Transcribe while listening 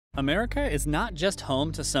America is not just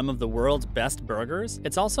home to some of the world's best burgers,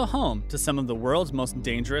 it's also home to some of the world's most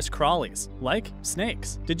dangerous crawlies, like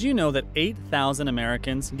snakes. Did you know that 8,000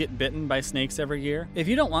 Americans get bitten by snakes every year? If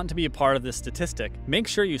you don't want to be a part of this statistic, make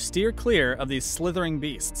sure you steer clear of these slithering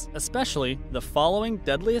beasts, especially the following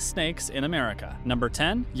deadliest snakes in America. Number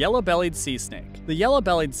 10. Yellow-bellied sea snake. The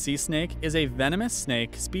yellow-bellied sea snake is a venomous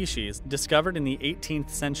snake species discovered in the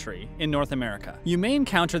 18th century in North America. You may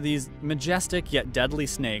encounter these majestic yet deadly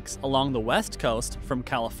snakes along the west coast from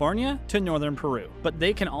California to northern Peru, but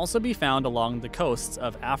they can also be found along the coasts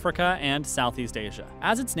of Africa and Southeast Asia.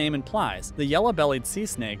 As its name implies, the yellow-bellied sea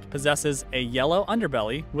snake possesses a yellow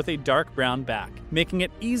underbelly with a dark brown back, making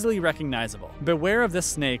it easily recognizable. Beware of this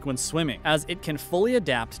snake when swimming, as it can fully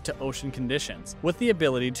adapt to ocean conditions, with the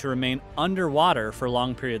ability to remain underwater for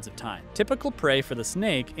long periods of time. Typical prey for the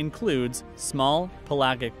snake includes small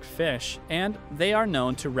pelagic fish, and they are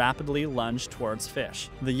known to rapidly lunge towards fish.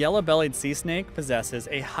 The yellow-bellied sea snake possesses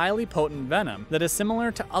a highly potent venom that is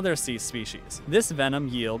similar to other sea species. This venom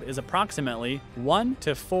yield is approximately 1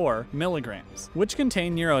 to 4 milligrams, which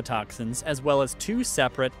contain neurotoxins as well as 2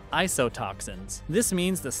 separate isotoxins. This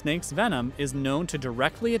means the snake's venom is known to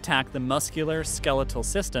directly attack the muscular skeletal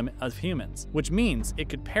system of humans, which means it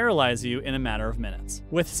could paralyze you in a matter of minutes.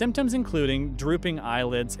 With symptoms including drooping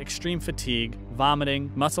eyelids, extreme fatigue,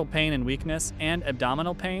 vomiting, muscle pain and weakness, and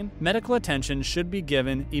abdominal pain, medical attention should be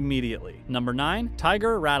given immediately. Number 9.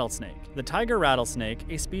 Tiger rattlesnake. The tiger rattlesnake,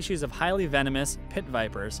 a species of highly venomous pit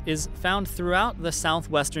vipers, is found throughout the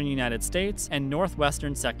southwestern United States and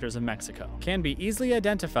northwestern sectors of Mexico. Can be easily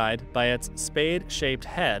identified by its spade-shaped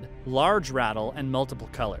head, large rattle, and multiple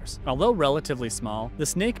colors. Although relatively small, the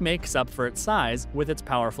snake makes up for its size with its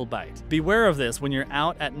powerful bite. Beware of this when you're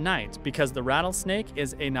out at night, because the rattlesnake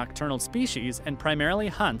is a nocturnal species and primarily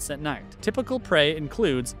hunts at night. Typical prey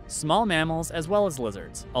includes small mammals as well as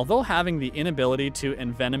lizards. Although having the inability to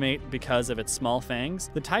envenomate because of its small fangs,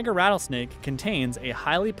 the tiger rattlesnake contains a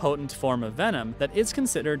highly potent form of venom that is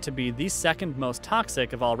considered to be the second most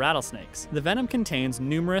toxic of all rattlesnakes. The venom contains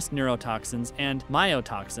numerous neurotoxins and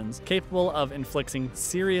myotoxins capable of inflicting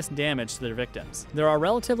serious damage to their victims. There are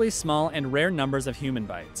relatively small and rare numbers of human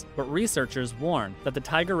bites, but researchers warn that the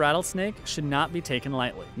tiger rattlesnake should not be taken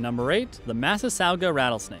lightly. Number 8. The Massasauga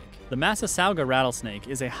rattlesnake. The Massasauga rattlesnake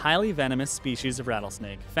is a highly venomous species of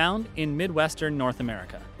rattlesnake found in Midwestern North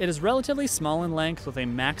America. It is relatively small in length with a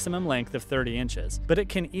maximum length of 30 inches, but it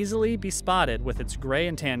can easily be spotted with its gray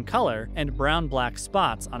and tan color and brown-black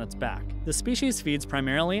spots on its back. The species feeds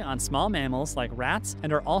primarily on small mammals like rats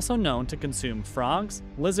and are also known to consume frogs,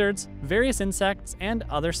 lizards, various insects, and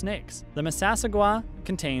other snakes. The Massasauga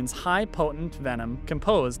contains high potent venom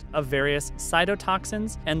composed of various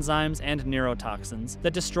cytotoxins, enzymes, and neurotoxins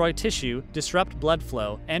that destroy tissue, disrupt blood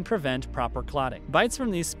flow, and prevent proper clotting. Bites from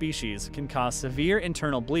these species can cause severe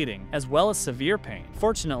internal bleeding as well as severe pain.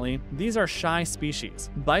 Fortunately, these are shy species.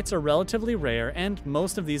 Bites are relatively rare, and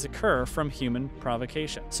most of these occur from human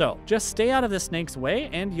provocation. So just stay out of the snake's way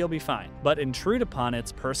and you'll be fine, but intrude upon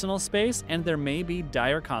its personal space and there may be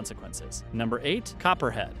dire consequences. Number 8.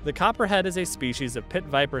 Copperhead. The copperhead is a species of pit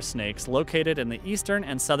viper snakes located in the eastern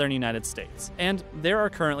and southern United States, and there are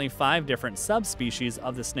currently 5 different subspecies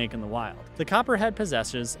of the snake in the wild. The copperhead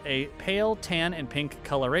possesses a pale tan and pink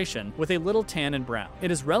coloration with a little tan and brown.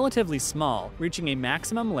 It is relatively small, reaching a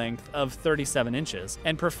maximum length of 37 inches,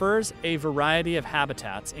 and prefers a variety of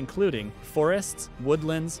habitats including forests,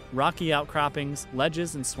 woodlands, rocky outcroppings,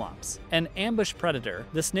 ledges, and swamps. An ambush predator,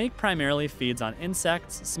 the snake primarily feeds on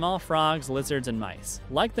insects, small frogs, lizards, and mice.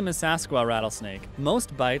 Like the Massasauga rattlesnake,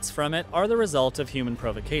 most bites from it are the result of human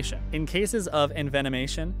provocation. In cases of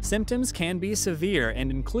envenomation, symptoms can be severe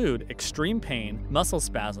and include extreme pain, muscle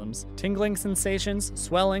spasms, tingling sensations,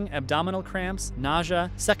 swelling, abdominal cramps,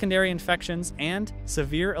 nausea, secondary infections, and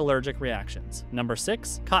severe allergic reactions. Number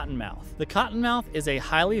 6. Cottonmouth. The cottonmouth is a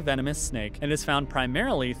highly venomous snake and is found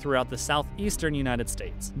primarily throughout the southeastern United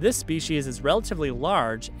States. This species is relatively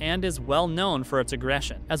large and is well known for its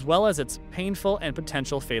aggression, as well as its painful and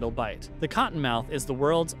potential fatal bite. The cottonmouth is the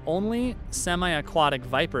world's only semi-aquatic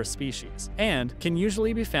viper species and can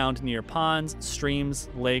usually be found near ponds, streams,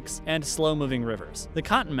 lakes, and slow-moving rivers. The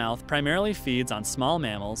cottonmouth primarily feeds on small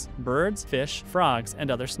mammals, birds, fish, frogs, and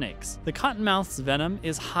other snakes. The cottonmouth's venom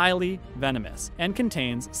is highly venomous and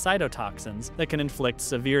contains cytotoxins that can inflict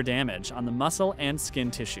severe damage on the muscle and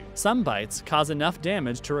skin tissue. Some bites cause enough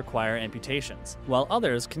damage to require amputations, while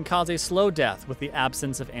others can cause a slow death with the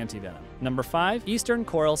absence of antivenom. Number 5. Eastern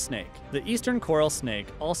coral snake. The eastern coral snake,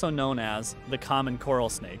 also known as the common coral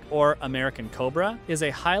snake or American cobra, is a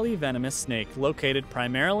highly venomous snake located primarily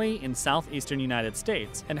primarily in southeastern United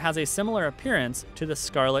States and has a similar appearance to the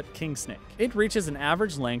scarlet king snake. It reaches an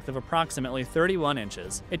average length of approximately 31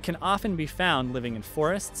 inches. It can often be found living in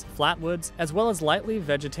forests, flatwoods, as well as lightly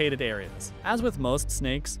vegetated areas. As with most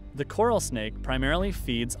snakes, the coral snake primarily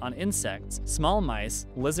feeds on insects, small mice,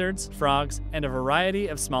 lizards, frogs, and a variety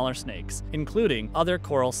of smaller snakes, including other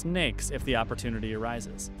coral snakes if the opportunity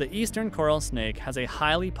arises. The eastern coral snake has a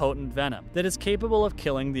highly potent venom that is capable of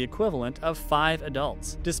killing the equivalent of 5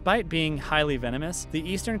 adults. Despite being highly venomous, the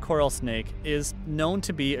eastern coral snake is known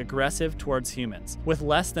to be aggressive towards humans, with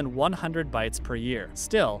less than 100 bites per year.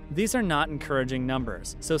 Still, these are not encouraging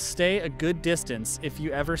numbers, so stay a good distance if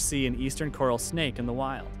you ever see an eastern coral snake in the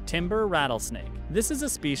wild. Timber rattlesnake. This is a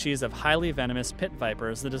species of highly venomous pit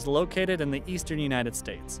vipers that is located in the eastern United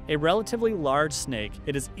States. A relatively large snake,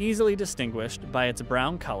 it is easily distinguished by its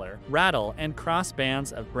brown color, rattle, and cross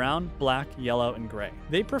bands of brown, black, yellow, and gray.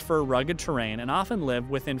 They prefer rugged terrain and often live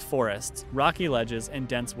within forests, rocky ledges, and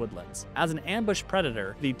dense woodlands. As an ambush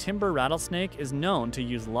predator, the timber rattlesnake is known to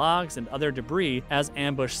use logs and other debris as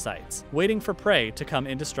ambush sites, waiting for prey to come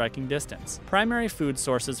into striking distance. Primary food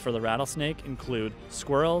sources for the rattlesnake include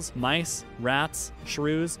squirrels, mice, rats,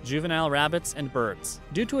 shrews, juvenile rabbits, and birds.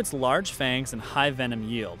 Due to its large fangs and high venom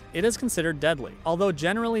yield, it is considered deadly. Although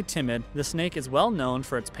generally timid, the snake is well known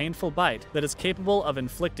for its painful bite that is capable of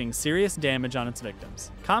inflicting serious damage on its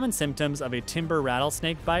victims. Common symptoms of a timber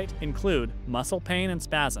rattlesnake bite include muscle pain and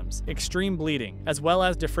spasms, extreme bleeding, as well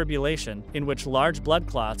as defibrillation, in which large blood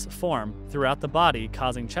clots form throughout the body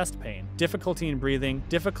causing chest pain, difficulty in breathing,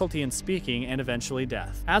 difficulty in speaking, and eventually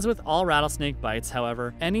death. As with all rattlesnake bites,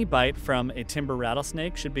 however, any bite from a timber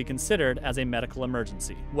rattlesnake should be considered as a medical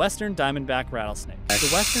emergency. Western diamondback rattlesnake. The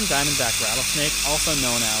western diamondback rattlesnake, also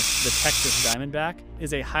known as the Texas diamondback,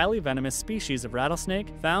 is a highly venomous species of rattlesnake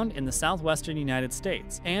found in the southwestern United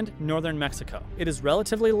States and northern Mexico. It is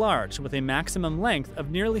relatively large with a maximum length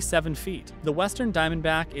of nearly 7 feet. The western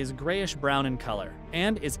diamondback is grayish-brown in color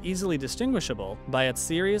and is easily distinguishable by its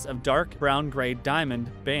series of dark brown-gray diamond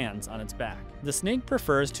bands on its back. The snake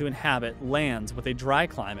prefers to inhabit lands with a dry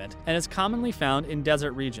climate and is commonly found in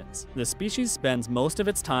desert regions. The species spends most of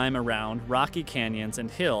its time around rocky canyons and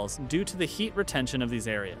hills due to the heat retention of these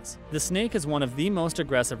areas. The snake is one of the most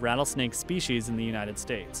aggressive rattlesnake species in the United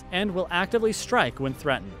States and will actively strike when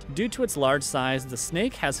threatened. Due to its large size, the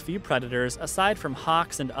snake has few predators aside from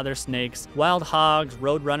hawks and other snakes, wild hogs,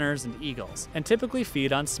 roadrunners, and eagles, and typically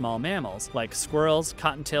feed on small mammals like squirrels,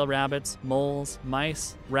 cottontail rabbits, moles,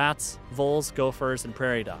 mice, rats, voles, gophers, and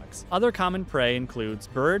prairie dogs. Other common prey includes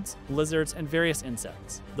birds, lizards, and various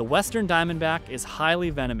insects. The western diamondback is highly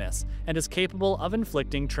venomous and is capable of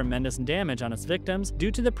inflicting tremendous damage on its victims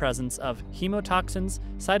due to the presence of hemotoxins,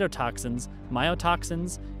 cytotoxins,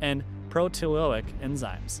 myotoxins, and proteolytic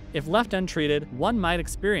enzymes. If left untreated, one might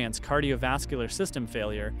experience cardiovascular system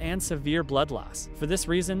failure and severe blood loss. For this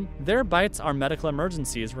reason, their bites are medical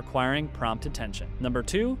emergencies requiring prompt attention. Number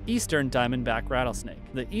 2, eastern diamondback rattlesnake.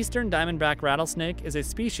 The eastern diamondback rattlesnake is a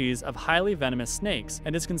species of highly venomous snakes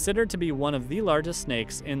and is considered to be one of the largest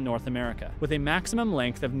snakes in North America, with a maximum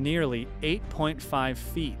length of nearly 8.5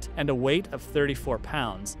 feet and a weight of 34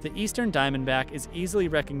 pounds. The eastern diamondback is easily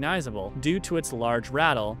recognizable due to its large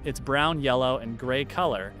rattle, its brown, yellow, and gray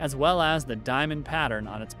color, as well as the diamond pattern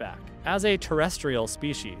on its back. As a terrestrial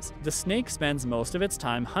species, the snake spends most of its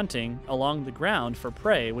time hunting along the ground for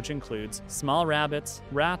prey, which includes small rabbits,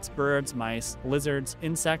 rats, birds, mice, lizards,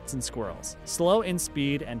 insects, and squirrels. Slow in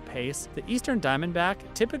speed and pace, the eastern diamondback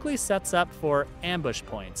typically sets up for ambush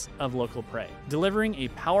points of local prey, delivering a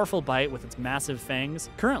powerful bite with its massive fangs.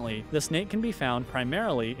 Currently, the snake can be found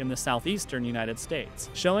primarily in the southeastern United States,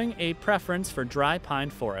 showing a preference for dry pine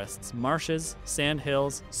forests, marshes, sand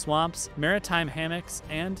hills, swamps, maritime hammocks,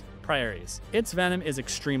 and prairies. Its venom is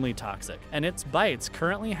extremely toxic, and its bites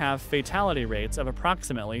currently have fatality rates of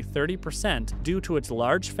approximately 30% due to its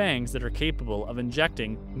large fangs that are capable of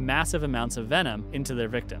injecting massive amounts of venom into their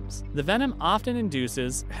victims. The venom often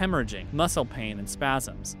induces hemorrhaging, muscle pain and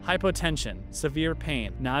spasms, hypotension, severe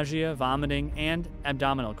pain, nausea, vomiting, and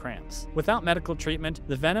abdominal cramps. Without medical treatment,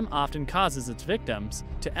 the venom often causes its victims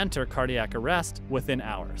to enter cardiac arrest within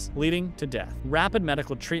hours, leading to death. Rapid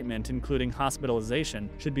medical treatment, including hospitalization,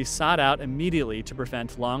 should be sought out immediately to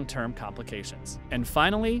prevent long-term complications. And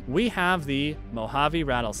finally, we have the Mojave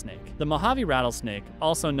rattlesnake. The Mojave rattlesnake,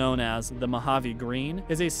 also known as the Mojave green,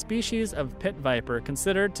 is a species of pit viper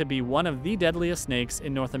considered to be one of the deadliest snakes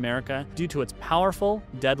in North America due to its powerful,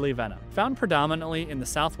 deadly venom. Found predominantly in the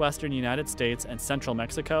southwestern United States and central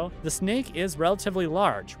Mexico, the snake is relatively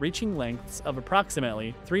large, reaching lengths of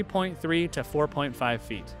approximately 3.3 to 4.5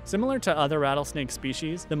 feet. Similar to other rattlesnake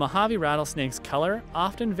species, the Mojave rattlesnake's color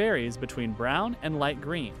often varies between brown and light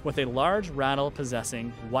green, with a large rattle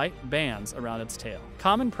possessing white bands around its tail.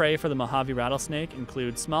 Common prey for the Mojave rattlesnake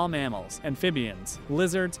include small mammals, amphibians,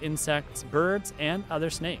 lizards, insects, birds, and other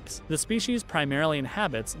snakes. The species primarily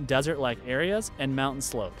inhabits desert-like areas and mountain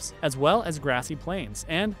slopes, as well as grassy plains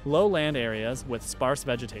and lowland areas with sparse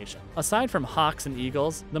vegetation. Aside from hawks and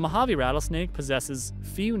eagles, the Mojave rattlesnake possesses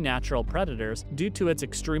few natural predators due to its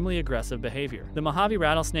extremely aggressive behavior. The Mojave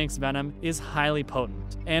rattlesnake's venom is highly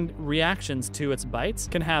potent, and reactions to its bites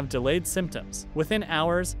can have delayed symptoms. Within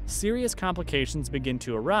hours, serious complications begin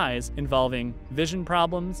to arise involving vision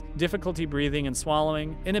problems, difficulty breathing and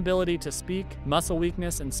swallowing, inability to speak, muscle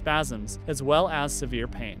weakness and spasms, as well as severe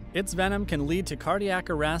pain. Its venom can lead to cardiac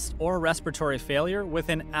arrest or respiratory failure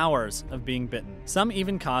within hours of being bitten. Some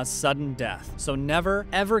even cause sudden death, so never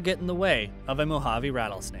ever get in the way of a Mojave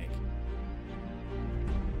rattlesnake.